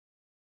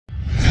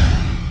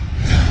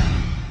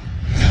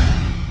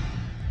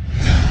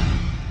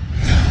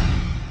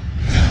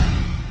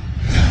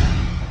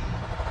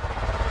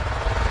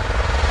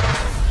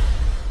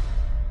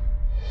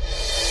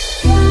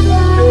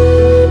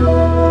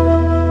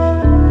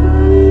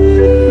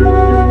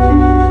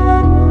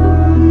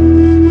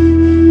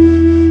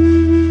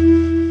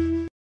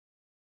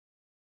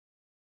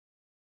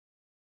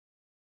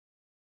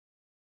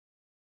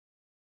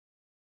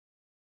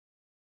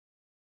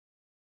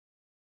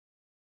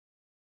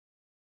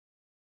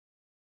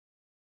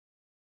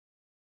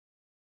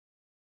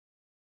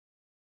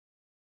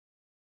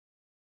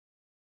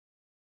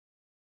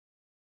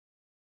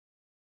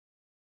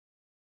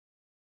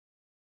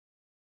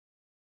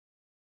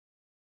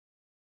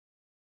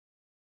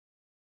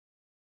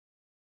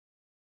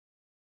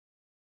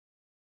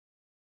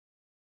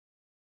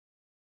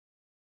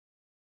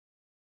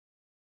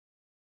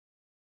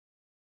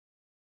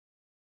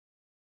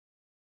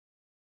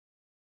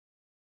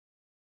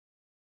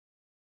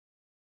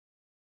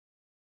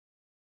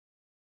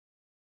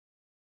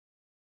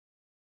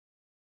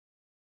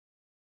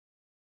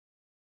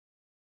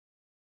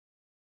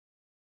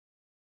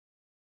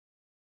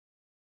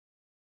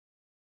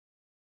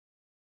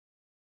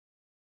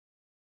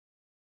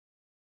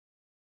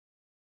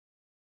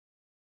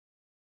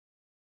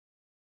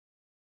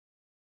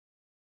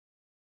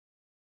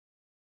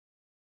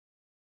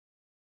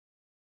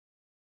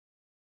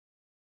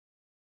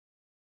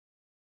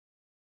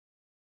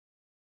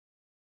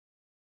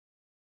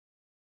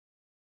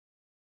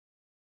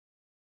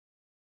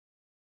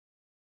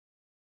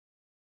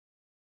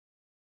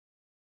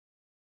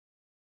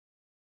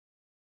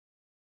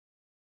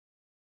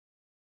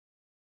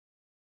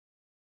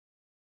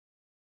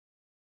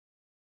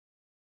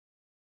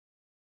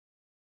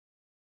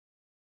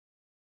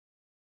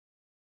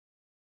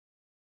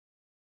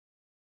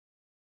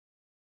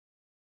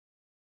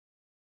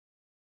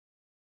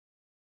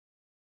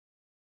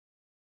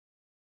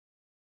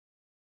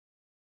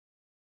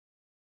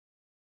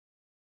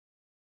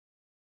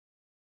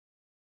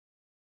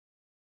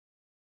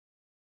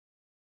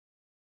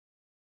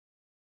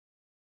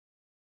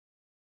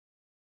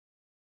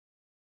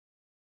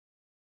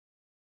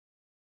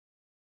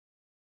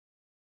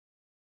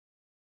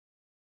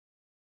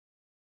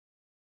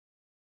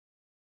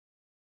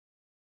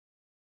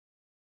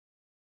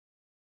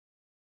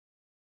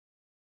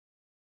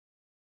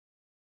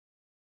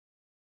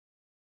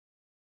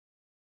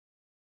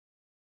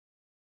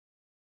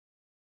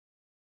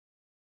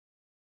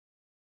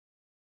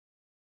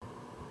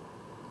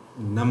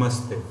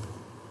Namaste,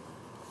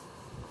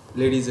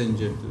 ladies and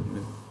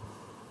gentlemen.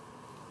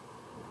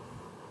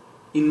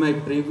 In my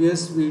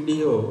previous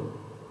video,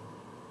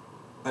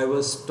 I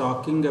was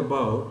talking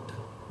about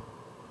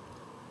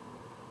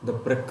the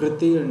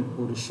Prakriti and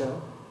Purusha,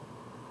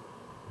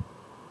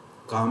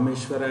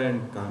 Kameshwara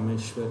and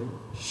Kameshwari,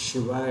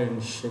 Shiva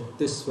and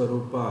Shakti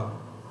Swarupa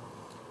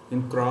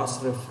in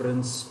cross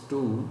reference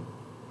to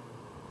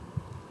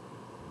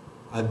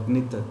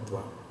Agni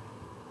Tattva.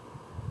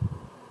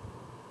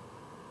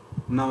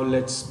 Now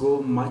let's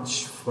go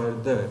much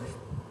further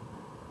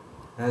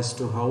as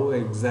to how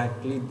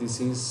exactly this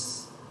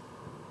is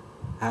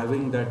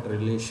having that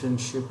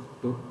relationship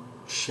to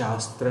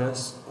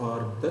shastras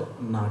or the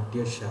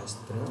natya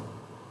shastra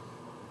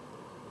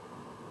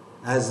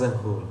as a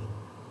whole.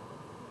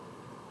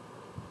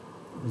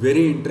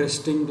 Very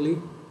interestingly,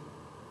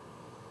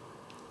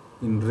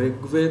 in Rig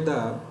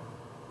Veda,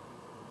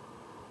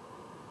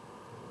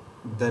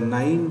 the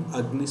 9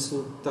 Agni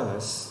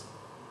Suktas,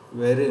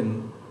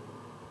 wherein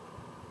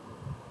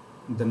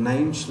the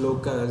 9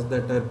 shlokas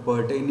that are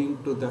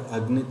pertaining to the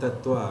Agni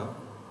Tattva,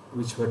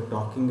 which we're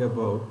talking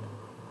about,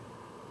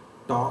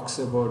 talks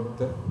about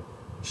the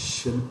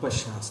Shilpa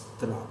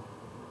Shastra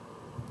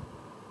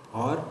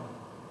or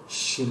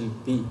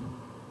Shilpi.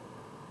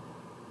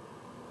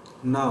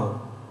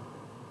 Now,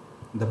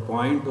 the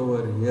point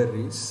over here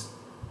is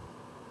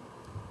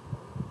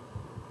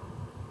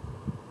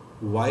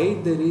why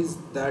there is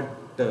that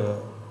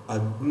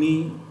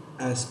Agni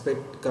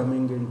aspect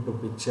coming into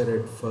picture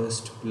at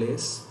first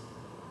place,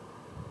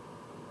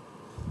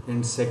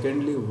 and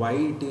secondly, why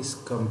it is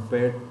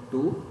compared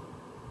to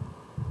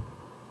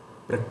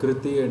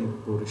Prakriti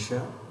and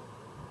Purusha,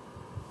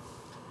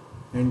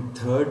 and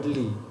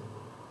thirdly,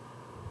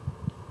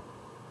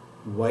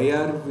 why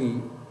are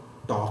we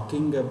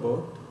talking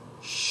about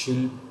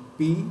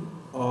Shilpi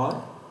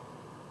or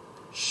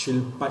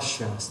Shilpa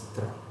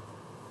Shastra?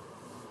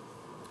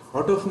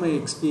 Out of my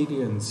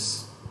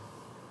experience,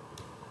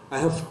 I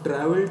have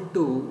traveled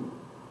to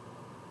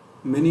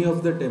many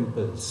of the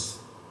temples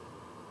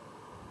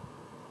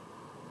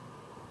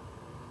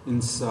in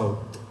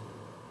South,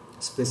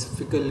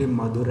 specifically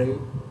Madurai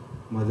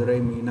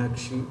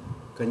Meenakshi,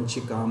 Kanchi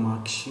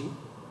Kamakshi,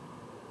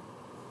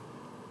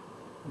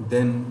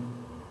 then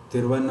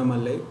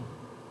Tiruvannamalai,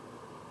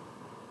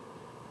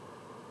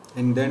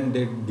 and then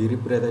did Giri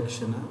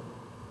Pradakshina,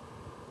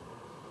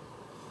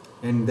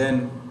 and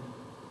then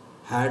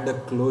had a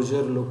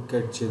closer look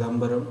at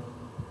Chidambaram.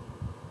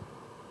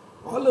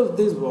 All of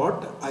this,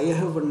 what I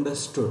have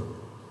understood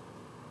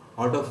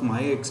out of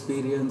my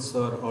experience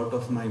or out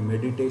of my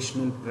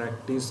meditational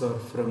practice or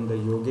from the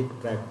yogic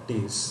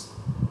practice,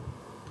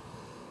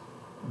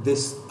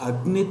 this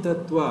Agni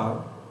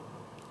Tattva,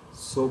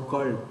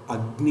 so-called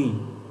Agni,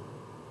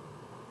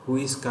 who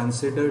is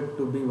considered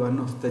to be one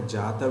of the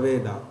Jata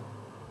Veda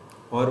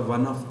or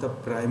one of the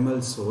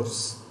primal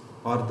source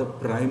or the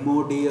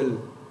primordial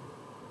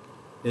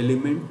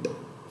element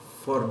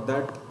for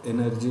that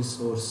energy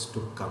source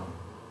to come.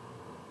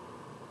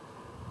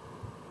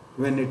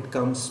 When it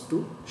comes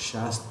to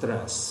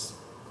shastras.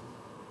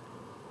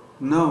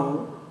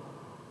 Now,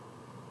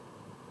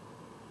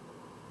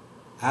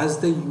 as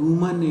the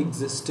human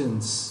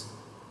existence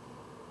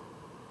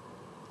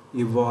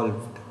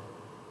evolved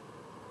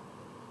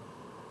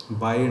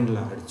by and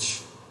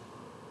large,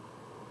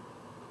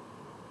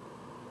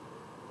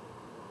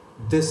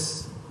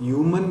 this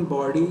human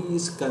body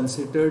is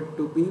considered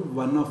to be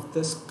one of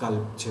the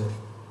sculpture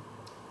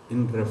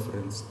in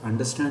reference.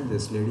 Understand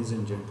this, ladies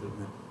and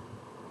gentlemen.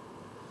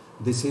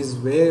 This is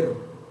where,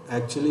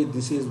 actually,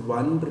 this is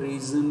one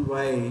reason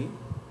why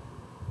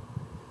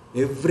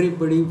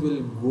everybody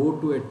will go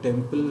to a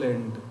temple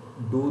and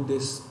do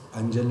this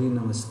Anjali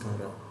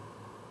Namaskara.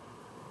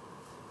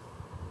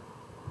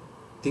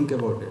 Think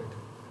about it.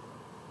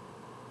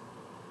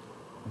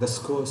 The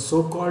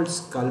so-called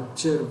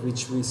sculpture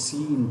which we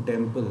see in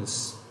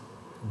temples,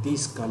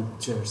 these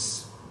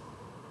sculptures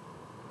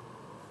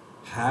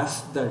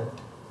have that,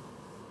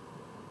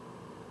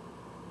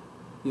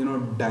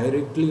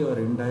 directly or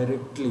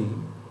indirectly,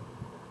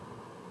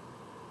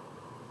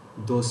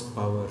 those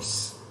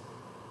powers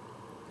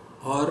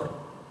or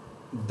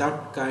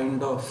that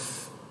kind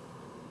of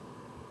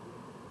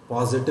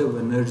positive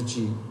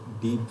energy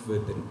deep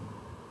within.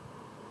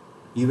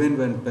 Even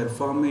when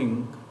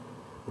performing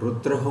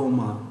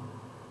Rudrahoma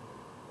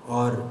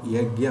or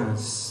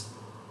Yajnas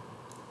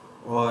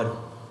or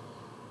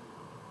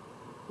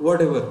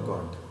whatever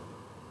god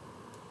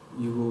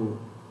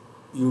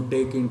you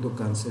take into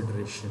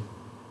consideration,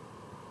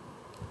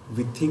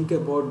 we think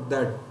about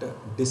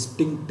that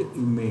distinct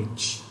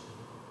image,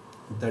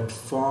 that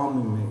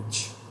form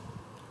image.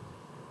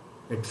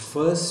 At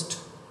first,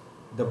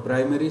 the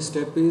primary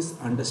step is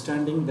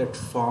understanding that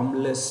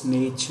formless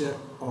nature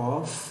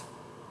of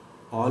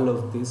all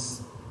of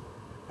these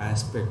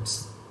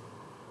aspects.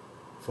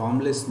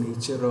 Formless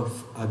nature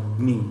of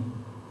Agni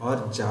or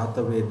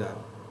Jata Veda,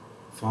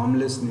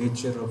 formless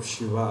nature of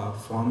Shiva,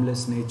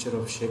 formless nature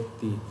of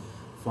Shakti,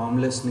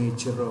 formless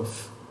nature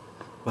of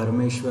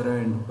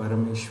Parameshwara and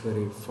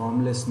Parameshwari,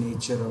 formless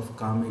nature of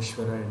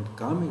Kameshwara and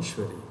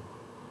Kameshwari.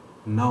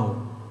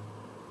 Now,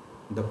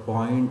 the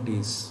point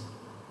is,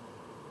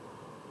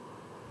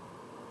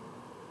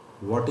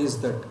 what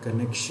is that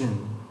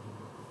connection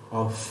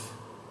of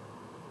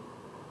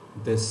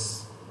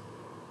this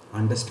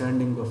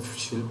understanding of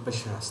Shilpa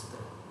Shastra?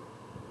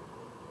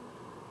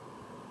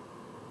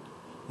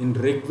 In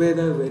Rig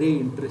Veda, very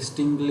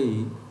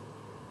interestingly,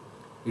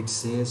 it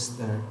says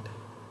that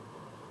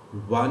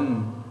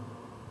one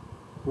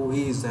who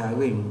is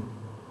having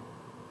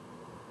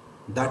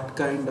that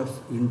kind of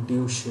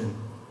intuition,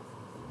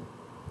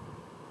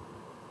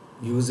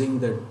 using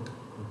that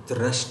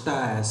drashta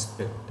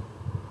aspect,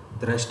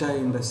 drashta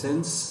in the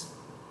sense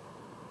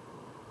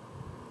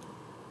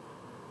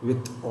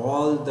with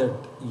all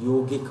that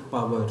yogic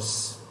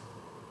powers,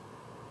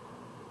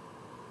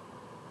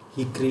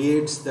 he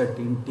creates that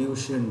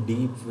intuition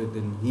deep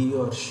within. He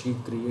or she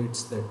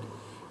creates that.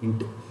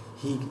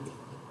 He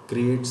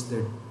creates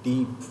that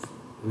deep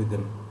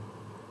within,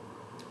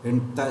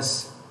 and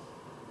thus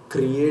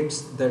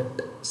creates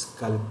that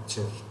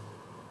sculpture.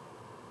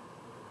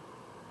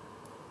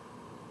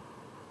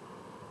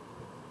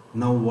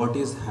 Now, what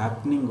is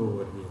happening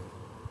over here?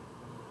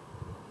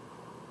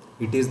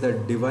 It is the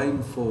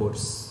divine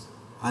force,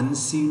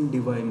 unseen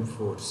divine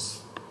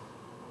force,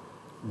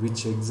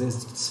 which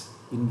exists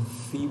in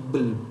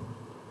feeble.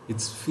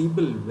 It's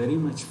feeble, very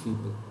much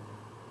feeble.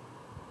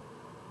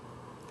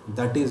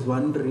 That is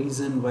one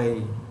reason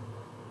why,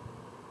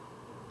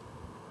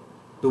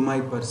 to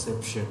my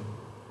perception,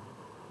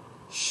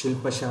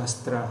 Shilpa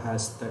Shastra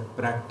has that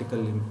practical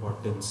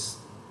importance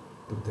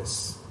to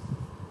this.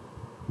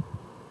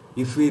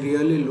 If we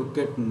really look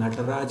at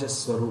Nataraja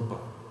Swarupa,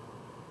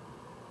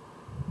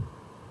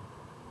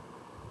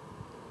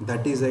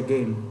 that is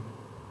again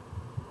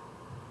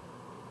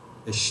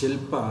a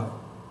Shilpa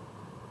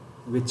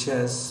which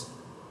has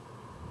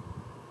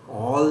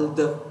all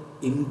the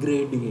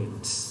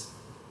ingredients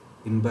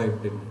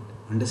imbibed in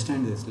it.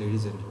 Understand this,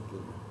 ladies and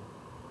gentlemen.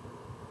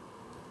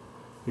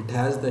 It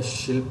has the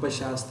Shilpa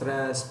Shastra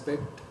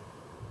aspect,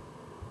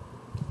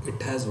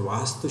 it has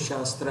Vastu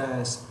Shastra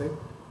aspect,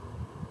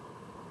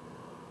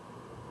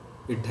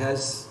 it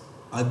has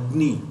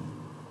Agni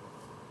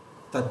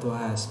Tattva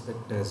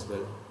aspect as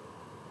well,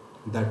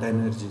 that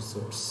energy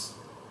source.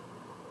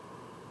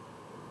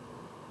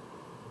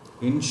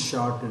 In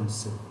short and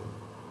simple,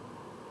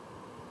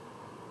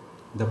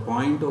 the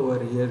point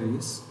over here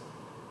is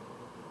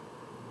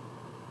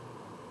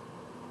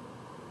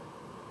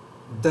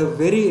the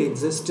very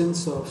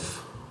existence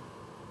of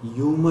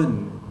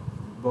human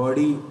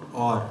body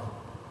or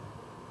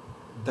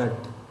that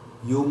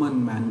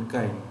human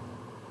mankind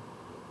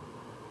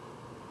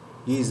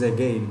is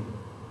again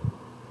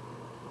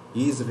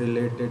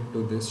related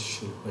to this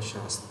Shilpa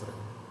Shastra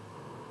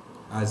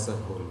as a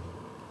whole,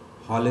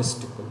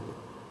 holistically.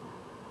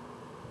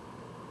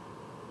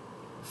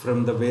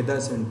 From the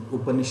Vedas and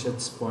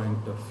Upanishads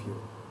point of view,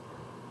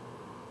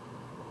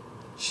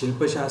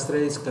 Shilpa Shastra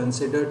is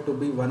considered to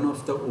be one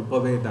of the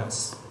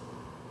Upavedas.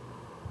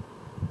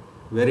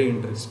 Very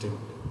interestingly.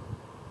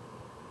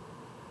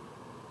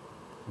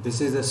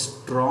 This is a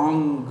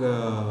strong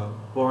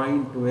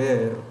point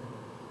where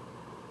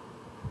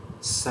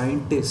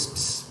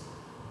scientists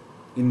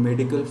in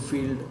medical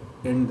field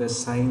and the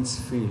science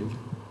field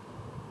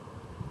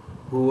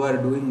who are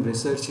doing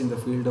research in the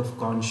field of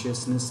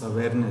consciousness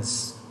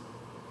awareness,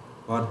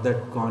 or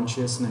that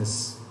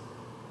consciousness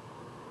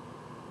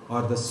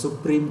or the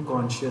supreme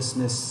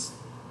consciousness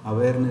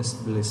awareness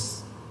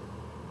bliss,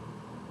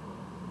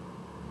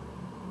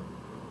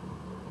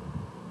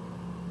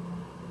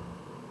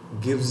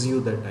 gives you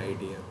that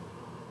idea.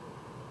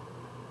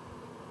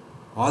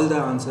 All the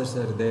answers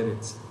are there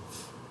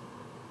itself.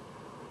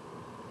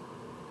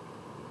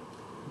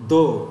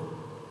 Though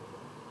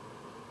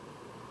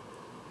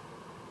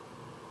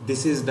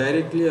this is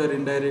directly or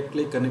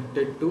indirectly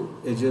connected to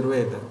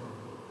Yajurveda.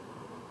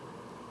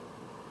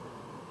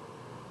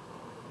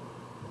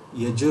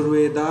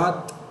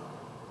 Yajurvedat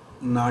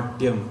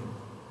Natyam.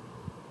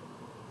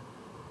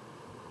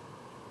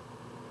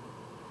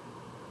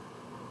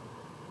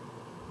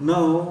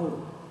 Now,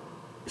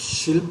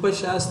 Shilpa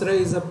Shastra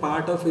is a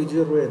part of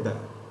Yajurveda.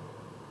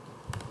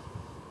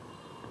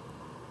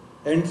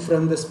 And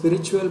from the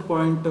spiritual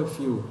point of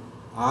view,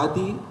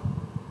 Adi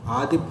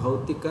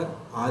Bhautika,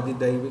 Adi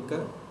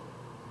Daivika,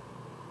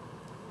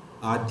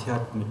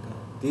 Adhyatmika.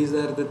 These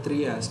are the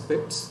three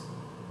aspects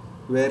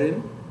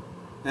wherein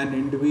an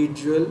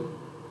individual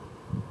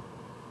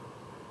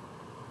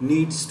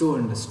needs to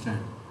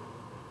understand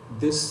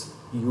this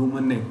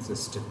human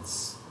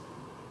existence.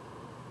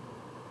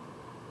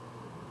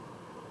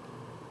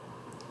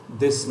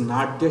 This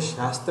Natya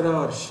Shastra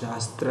or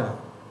Shastra,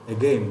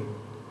 again,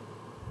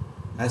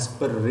 as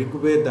per Rig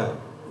Veda,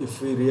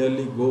 if we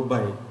really go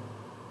by,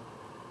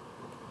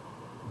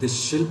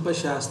 this Shilpa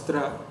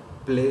Shastra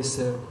plays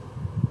a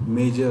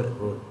major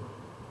role.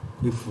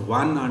 If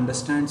one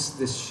understands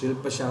this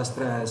Shilpa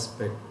Shastra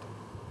aspect,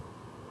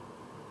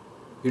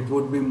 it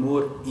would be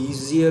more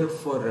easier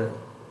for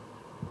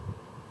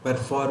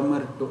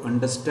performer to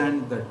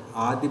understand that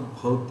Adi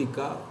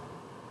Bhautika,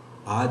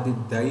 Adi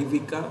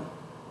Daivika,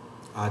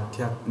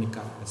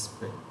 Adhyatmika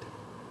aspect,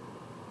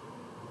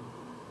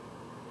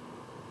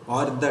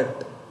 or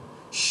that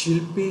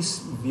Shilpi's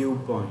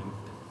viewpoint.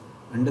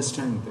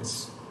 Understand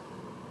this.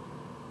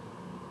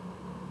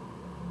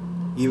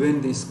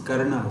 Even these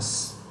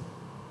Karnas,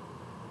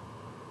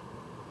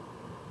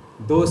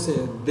 though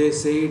they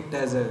say it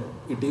as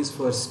it is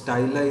for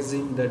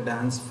stylizing the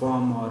dance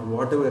form or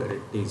whatever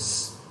it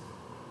is,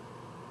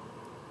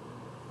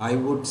 I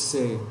would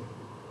say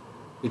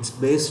it's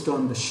based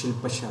on the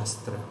Shilpa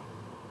Shastra.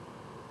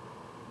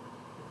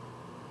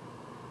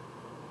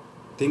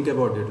 Think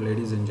about it,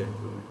 ladies and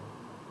gentlemen.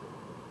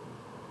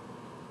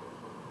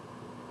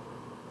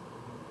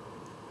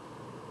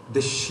 The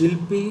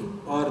Shilpi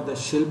or the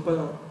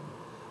Shilpa,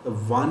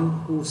 one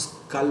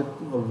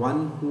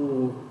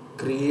who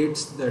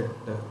creates that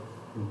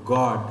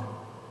God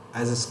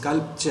as a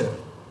sculpture,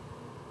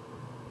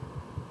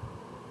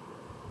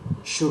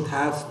 should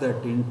have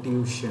that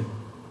intuition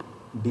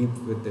deep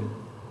within.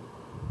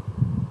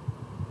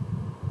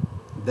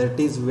 That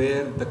is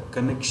where the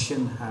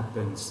connection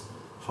happens.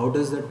 How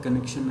does that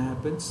connection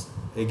happens?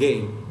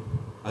 Again,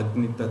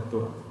 Agni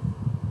Tattva,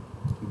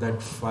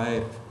 that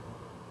fire,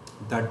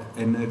 that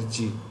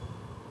energy.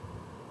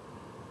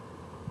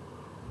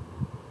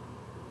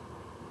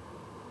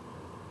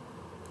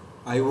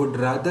 I would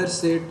rather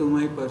say, to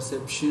my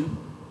perception,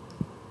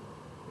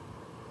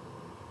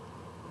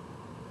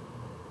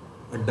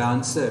 a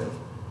dancer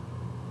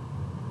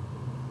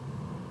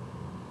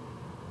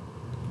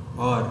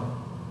or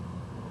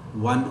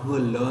one who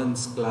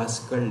learns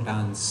classical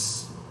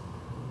dance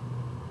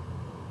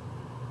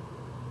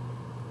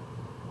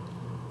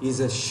is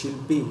a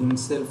Shilpi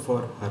himself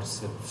or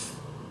herself,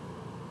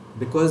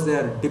 because they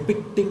are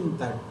depicting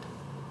that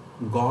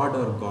god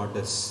or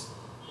goddess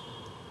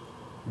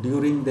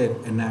during their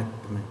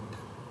enactment.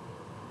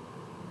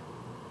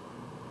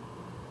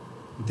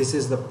 This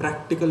is the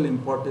practical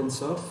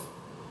importance of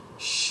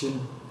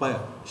Shilpa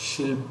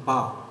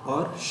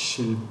or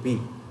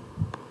Shilpi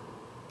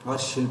or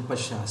Shilpa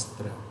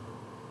Shastra.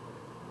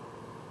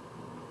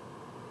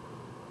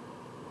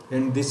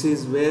 And this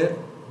is where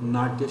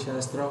Natya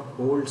Shastra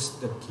holds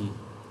the key.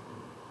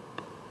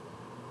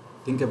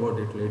 Think about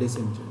it, ladies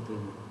and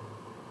gentlemen,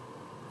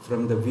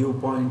 from the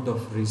viewpoint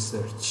of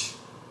research.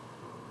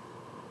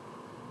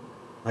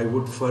 I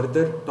would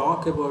further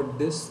talk about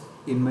this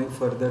in my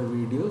further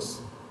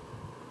videos.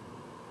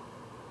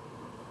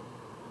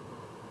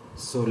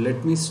 So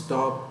let me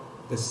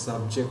stop the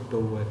subject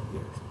over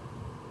here.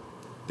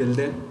 Till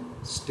then,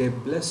 stay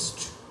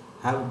blessed,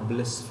 have a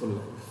blissful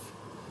life.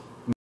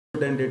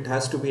 And it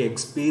has to be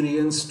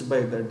experienced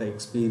by that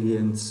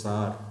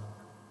experiencer.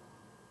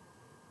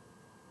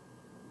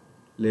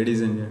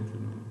 Ladies and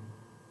gentlemen,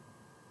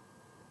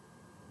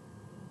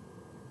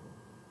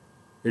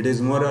 it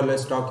is more or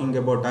less talking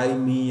about I,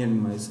 me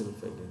and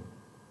myself again.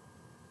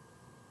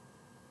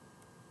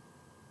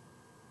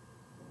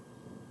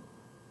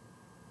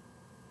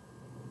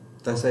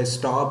 Thus I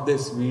stop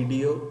this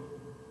video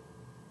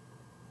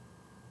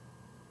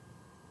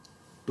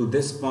to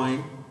this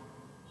point.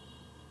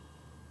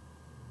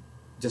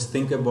 Just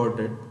think about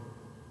it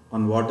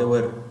on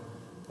whatever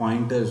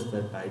pointers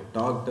that I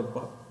talked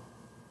about.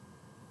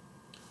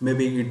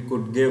 Maybe it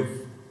could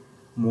give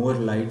more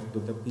light to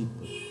the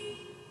people.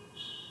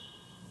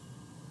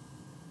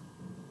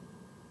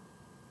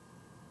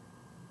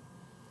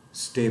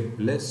 Stay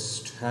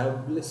blessed,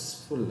 have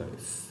blissful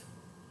life.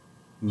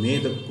 May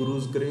the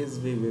Guru's grace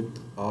be with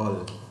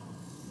all.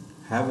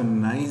 Have a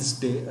nice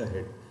day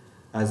ahead.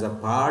 As a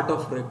part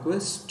of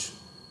request,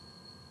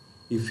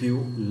 if you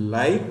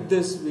like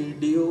this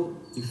video,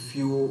 if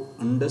you have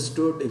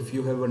understood,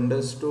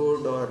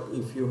 or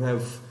if you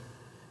have,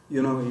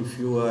 if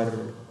you are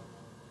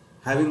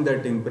having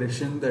that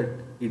impression that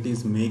it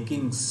is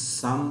making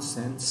some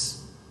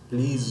sense,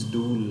 please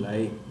do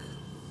like.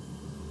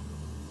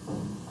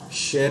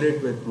 Share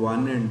it with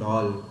one and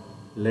all.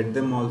 Let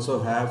them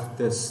also have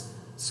this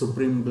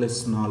supreme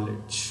bliss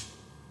knowledge.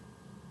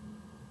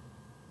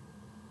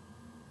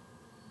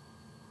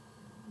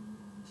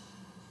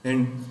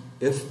 And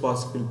if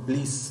possible,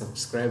 please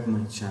subscribe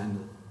my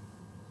channel.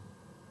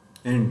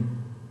 And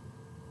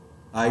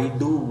I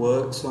do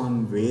works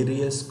on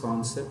various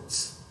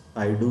concepts.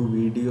 I do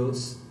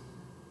videos.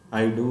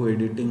 I do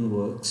editing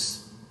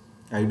works.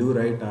 I do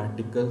write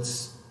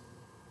articles.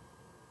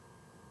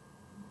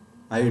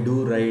 I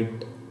do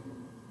write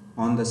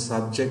on the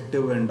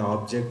subjective and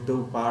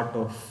objective part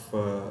of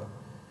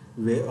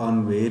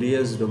on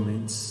various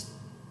domains.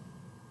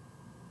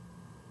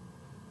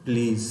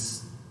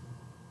 Please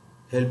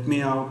help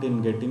me out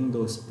in getting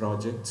those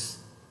projects.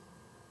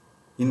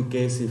 In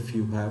case if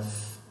you have,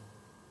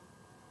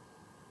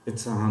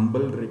 it's a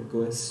humble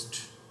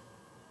request.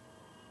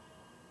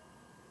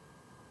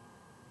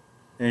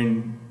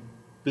 And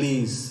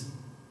please,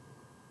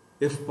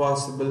 if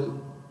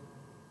possible,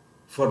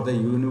 for the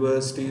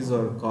universities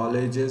or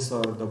colleges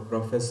or the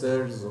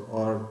professors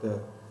or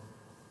the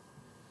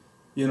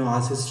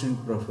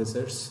assistant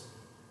professors,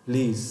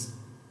 Please,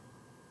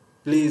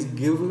 please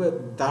give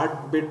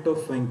that bit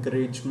of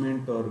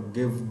encouragement or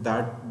give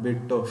that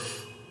bit of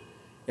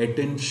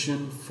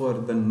attention for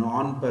the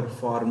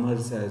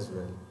non-performers as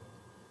well.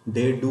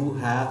 They do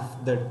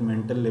have that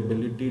mental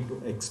ability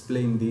to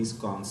explain these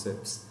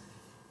concepts.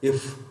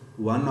 If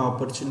one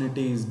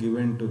opportunity is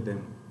given to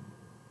them,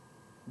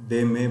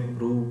 they may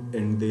prove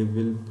and they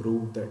will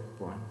prove that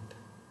point.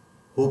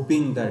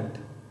 Hoping that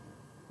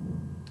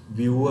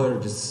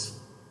viewers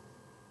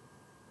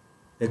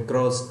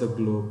across the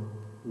globe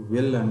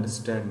will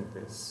understand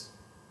this.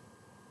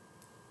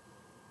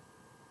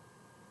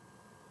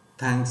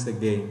 Thanks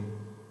again.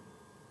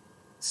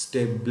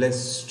 Stay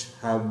blessed,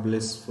 have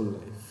blissful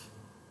life.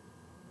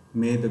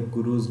 May the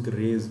Guru's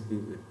grace be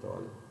with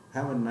all.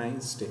 Have a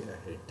nice day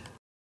ahead.